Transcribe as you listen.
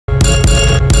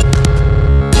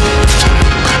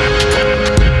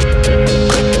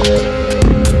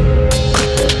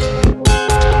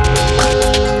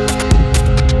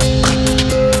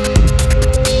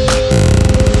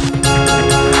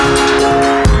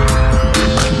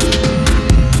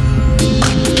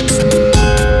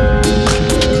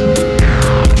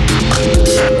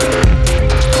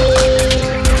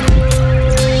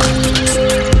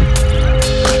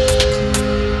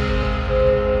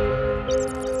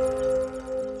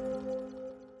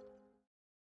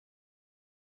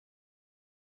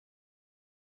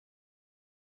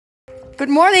Good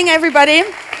morning, everybody.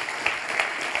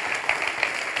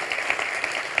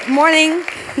 Good morning.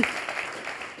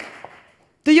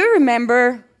 Do you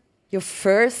remember your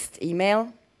first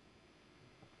email?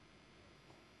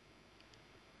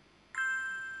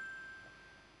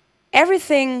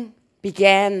 Everything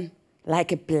began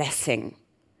like a blessing.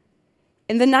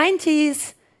 In the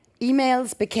 90s,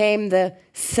 emails became the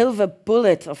silver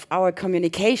bullet of our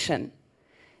communication.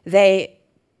 They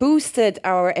boosted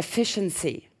our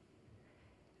efficiency.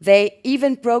 They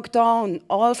even broke down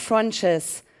all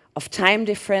frontiers of time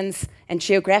difference and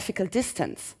geographical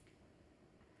distance.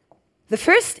 The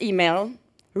first email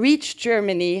reached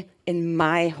Germany in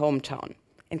my hometown,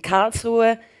 in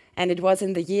Karlsruhe, and it was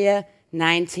in the year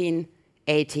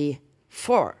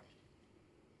 1984.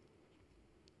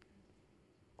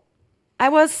 I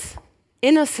was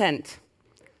innocent,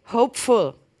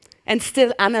 hopeful, and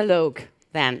still analog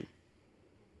then.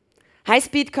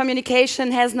 High-speed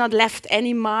communication has not left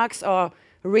any marks or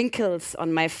wrinkles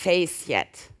on my face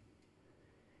yet.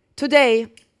 Today,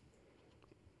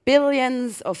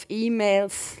 billions of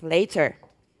emails later,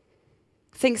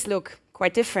 things look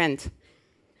quite different.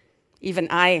 Even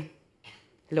I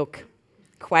look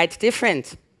quite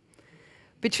different.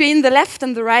 Between the left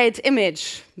and the right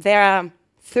image, there are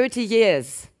 30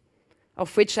 years,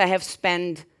 of which I have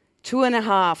spent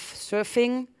 2.5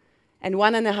 surfing and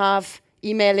 1.5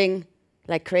 emailing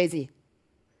like crazy.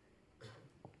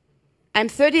 I'm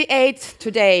 38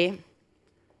 today,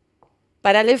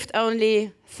 but I lived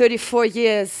only 34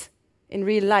 years in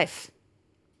real life.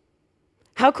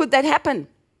 How could that happen?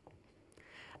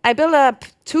 I built up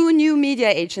 2 new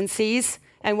media agencies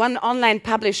and 1 online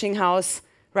publishing house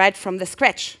right from the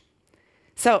scratch.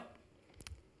 So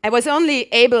I was only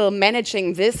able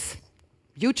managing these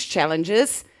huge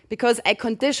challenges because I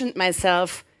conditioned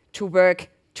myself to work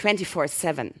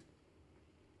 24/7.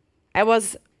 I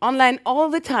was online all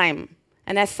the time,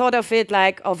 and I thought of it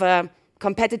like of a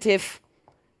competitive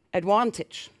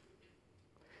advantage.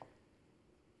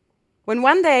 When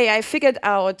one day I figured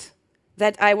out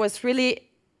that I was really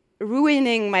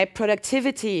ruining my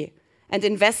productivity and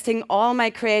investing all my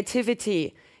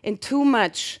creativity in too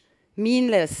much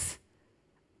meaningless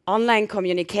online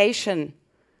communication,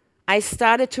 I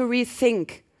started to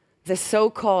rethink the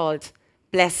so-called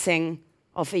blessing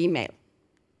of email.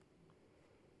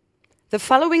 The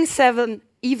following 7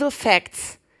 evil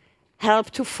facts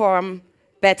help to form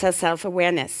better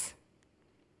self-awareness.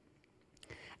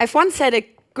 I've once had a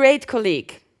great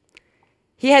colleague.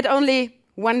 He had only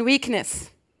one weakness.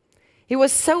 He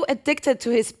was so addicted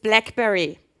to his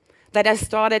BlackBerry that I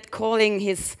started calling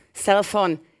his cell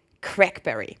phone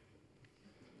Crackberry.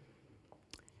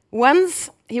 Once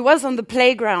he was on the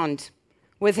playground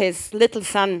with his little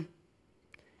son,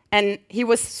 and he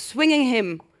was swinging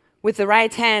him with the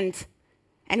right hand,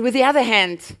 and with the other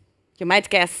hand, you might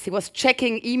guess, he was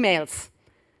checking emails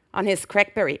on his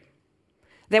Crackberry.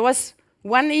 There was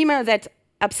one email that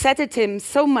upset him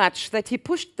so much that he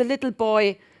pushed the little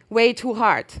boy way too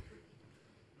hard.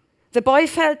 The boy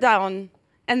fell down,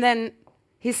 and then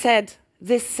he said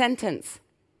this sentence: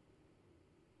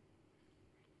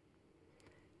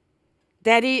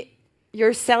 "Daddy,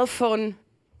 your cell phone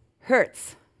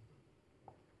hurts."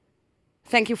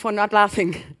 Thank you for not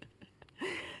laughing.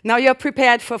 Now you're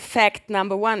prepared for fact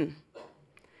number 1.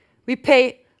 We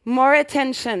pay more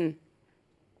attention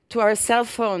to our cell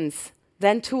phones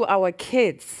than to our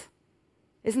kids.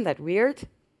 Isn't that weird?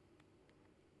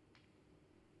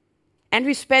 And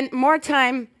we spend more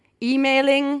time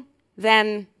emailing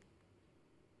than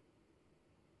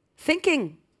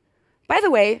thinking. By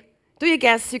the way, do you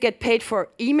guess you get paid for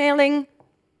emailing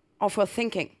or for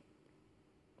thinking?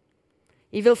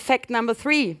 Evil fact number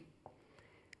 3.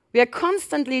 We are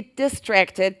constantly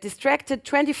distracted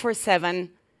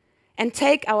 24/7, and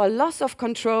take our loss of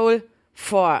control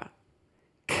for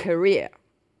career.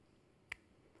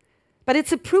 But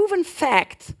it's a proven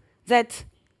fact that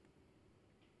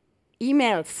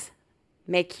emails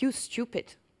make you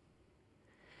stupid.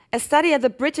 A study at the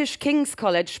British King's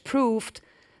College proved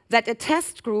that a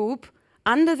test group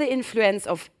under the influence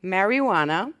of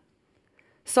marijuana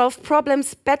solved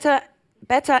problems better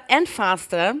and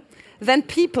faster than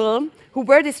people who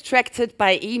were distracted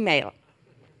by email.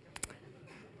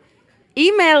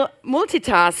 Email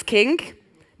multitasking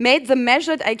made the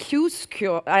measured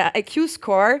IQ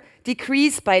score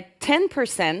decrease by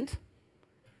 10%.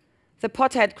 The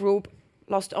pothead group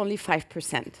lost only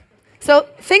 5%. So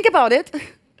think about it.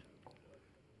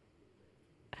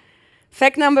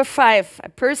 Fact number 5,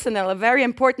 a very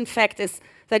important fact, is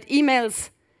that emails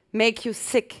make you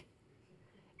sick.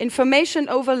 Information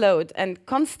overload and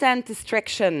constant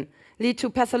distraction lead to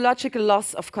pathological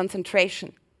loss of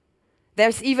concentration.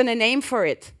 There's even a name for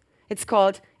it. It's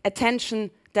called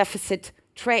attention deficit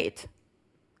trait.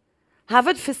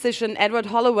 Harvard physician Edward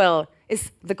Hallowell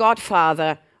is the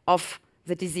godfather of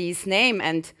the disease name,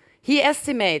 and he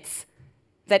estimates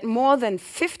that more than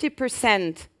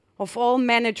 50% of all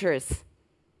managers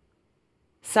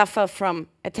suffer from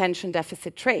attention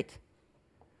deficit trait.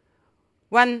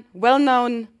 One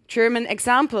well-known German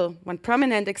example, one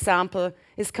prominent example,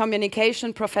 is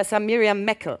communication professor Miriam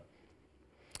Meckel.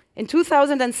 In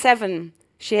 2007,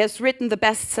 she has written the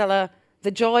bestseller,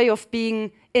 The Joy of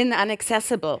Being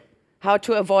Inaccessible, How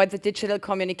to Avoid the Digital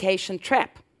Communication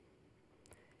Trap.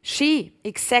 She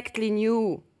exactly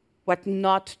knew what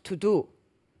not to do.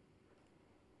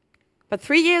 But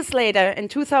 3 years later, in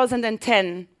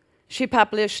 2010, she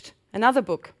published another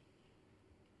book.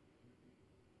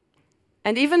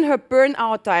 And even her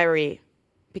burnout diary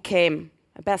became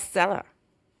a bestseller.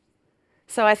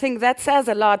 So I think that says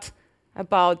a lot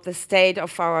about the state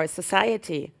of our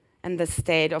society and the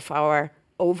state of our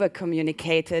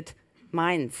over-communicated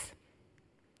minds.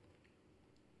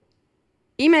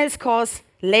 Emails cause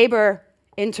labor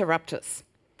interrupters.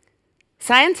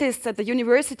 Scientists at the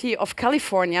University of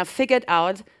California figured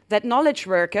out that knowledge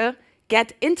workers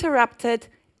get interrupted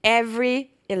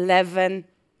every 11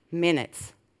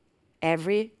 minutes.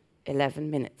 Every 11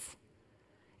 minutes.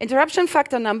 Interruption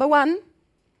factor number 1,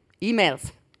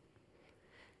 emails.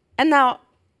 And now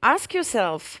ask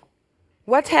yourself,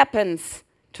 what happens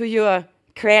to your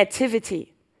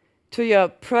creativity, to your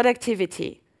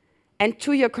productivity, and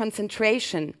to your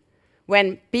concentration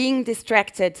when being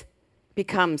distracted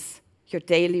becomes your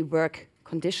daily work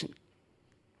condition?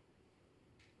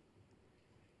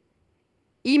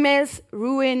 Emails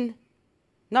ruin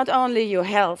not only your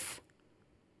health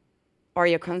or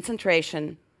your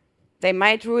concentration, they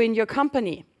might ruin your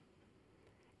company.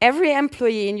 Every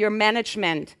employee in your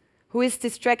management who is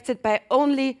distracted by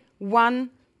only 1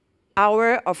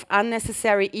 hour of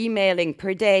unnecessary emailing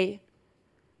per day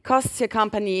costs your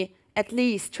company at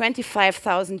least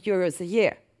 25,000 euros a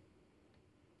year.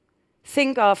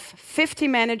 Think of 50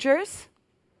 managers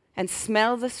and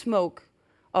smell the smoke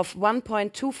of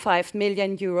 1.25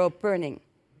 million euro burning.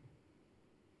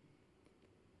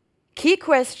 Key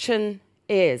question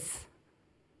is,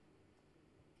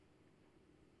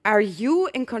 are you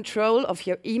in control of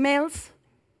your emails,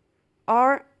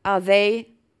 or are they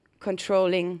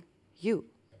controlling you?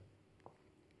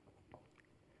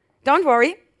 Don't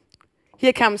worry,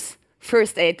 here comes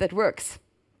first aid that works.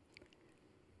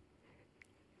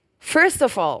 First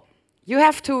of all, you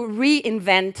have to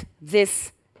reinvent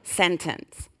this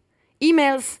sentence.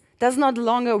 Emails does not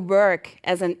longer work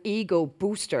as an ego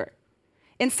booster.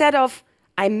 Instead of,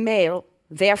 I mail,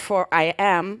 therefore I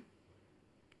am,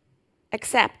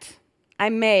 accept, I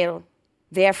mail,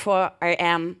 therefore I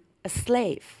am a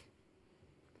slave.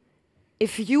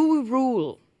 If you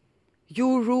rule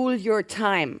your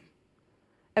time.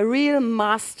 A real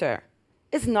master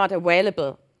is not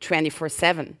available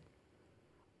 24/7.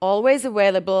 Always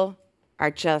available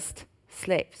are just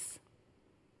slaves.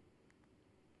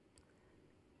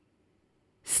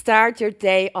 Start your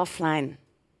day offline.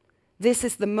 This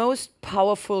is the most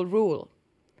powerful rule.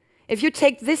 If you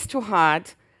take this to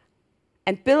heart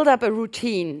and build up a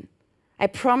routine, I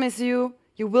promise you,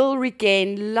 you will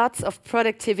regain lots of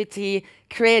productivity,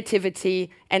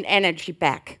 creativity, and energy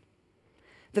back.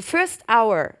 The first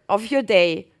hour of your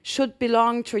day should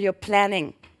belong to your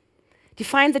planning.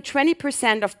 Define the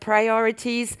 20% of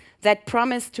priorities that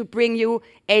promise to bring you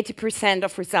 80%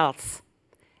 of results.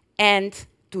 And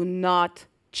do not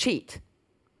cheat.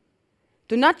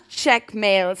 Do not check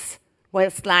mails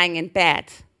whilst lying in bed.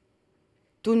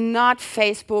 Do not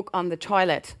Facebook on the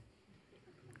toilet.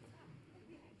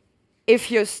 If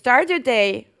you start your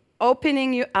day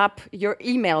opening up your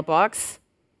email box,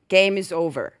 game is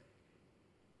over.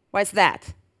 Why is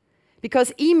that?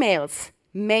 Because emails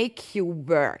make you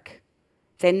work.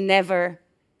 They never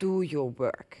do your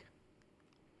work.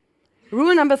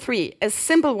 Rule number 3, a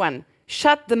simple one.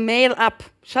 Shut the mail up.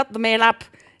 Shut the mail up.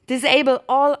 Disable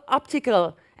all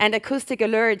optical and acoustic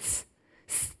alerts.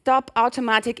 Stop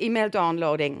automatic email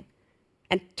downloading.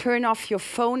 And turn off your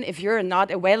phone if you're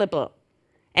not available.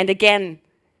 And again,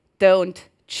 don't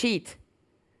cheat.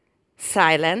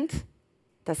 Silent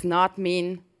does not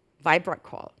mean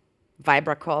vibracall.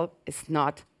 Vibracall is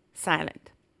not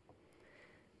silent.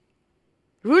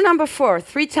 Rule number 4,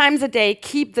 3 times a day,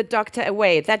 keep the doctor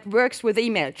away. That works with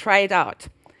email. Try it out.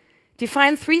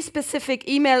 Define 3 specific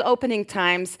email opening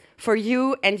times for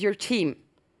you and your team.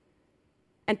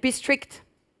 And be strict.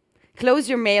 Close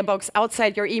your mailbox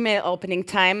outside your email opening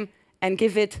time and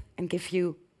give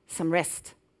you some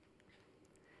rest.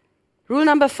 Rule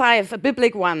number 5, a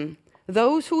biblical one.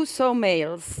 Those who sow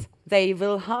males, they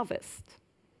will harvest.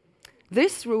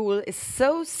 This rule is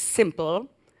so simple,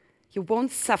 you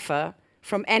won't suffer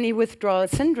from any withdrawal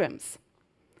syndromes.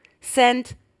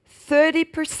 Send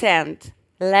 30%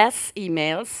 less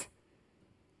emails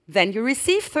than you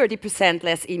receive 30%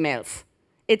 less emails.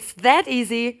 It's that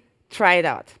easy. Try it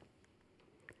out.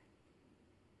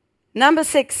 Number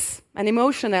 6, an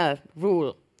emotional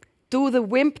rule. Do the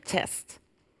WIMP test.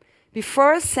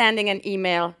 Before sending an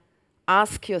email,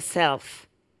 ask yourself,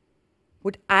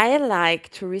 would I like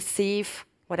to receive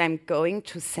what I'm going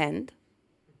to send?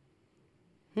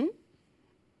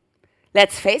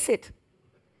 Let's face it.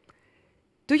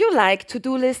 Do you like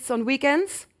to-do lists on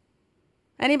weekends?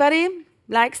 Anybody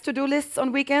likes to-do lists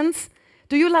on weekends?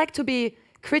 Do you like to be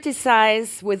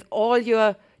criticized with all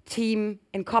your team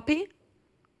in copy?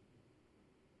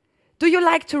 Do you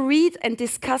like to read and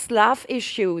discuss love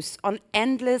issues on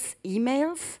endless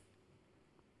emails?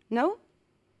 No?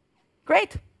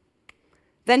 Great.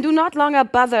 Then do not longer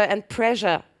bother and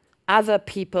pressure other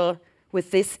people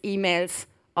with these emails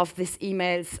of this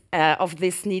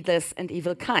needless and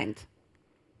evil kind.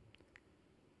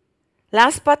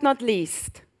 Last but not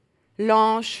least,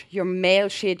 launch your mail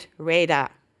sheet radar.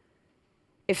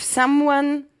 If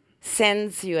someone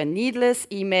sends you a needless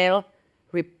email,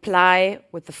 reply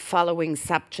with the following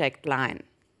subject line.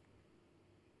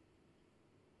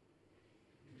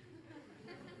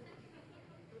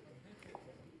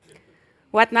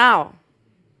 What now?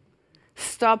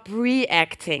 Stop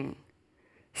reacting.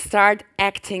 Start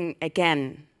acting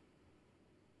again.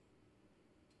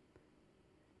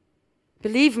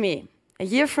 Believe me, a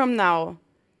year from now,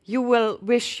 you will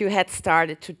wish you had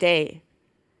started today.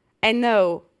 I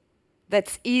know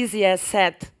that's easier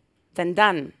said than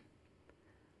done.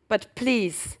 But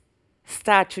please,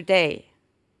 start today.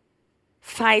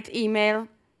 Fight email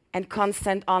and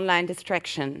constant online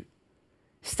distraction.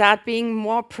 Start being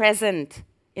more present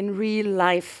in real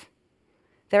life.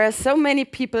 There are so many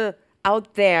people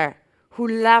out there who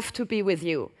love to be with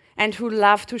you and who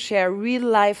love to share real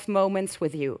life moments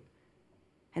with you.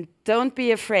 And don't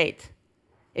be afraid.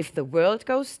 If the world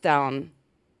goes down,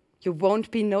 you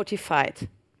won't be notified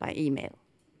by email.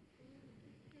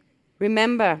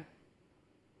 Remember,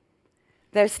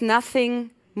 there's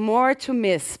nothing more to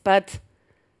miss but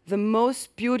the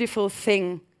most beautiful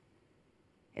thing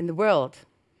in the world.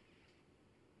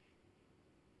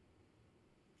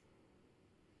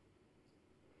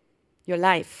 Your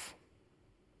life.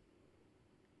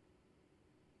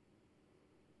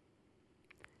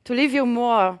 To leave you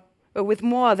with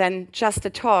more than just a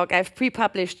talk, I've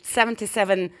pre-published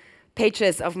 77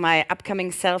 pages of my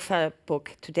upcoming self-help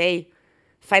book today.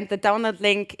 Find the download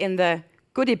link in the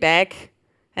goodie bag.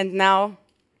 And now,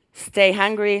 stay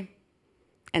hungry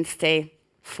and stay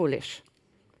foolish.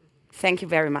 Thank you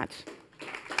very much.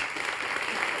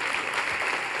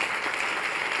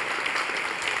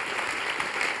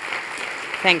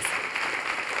 Thanks.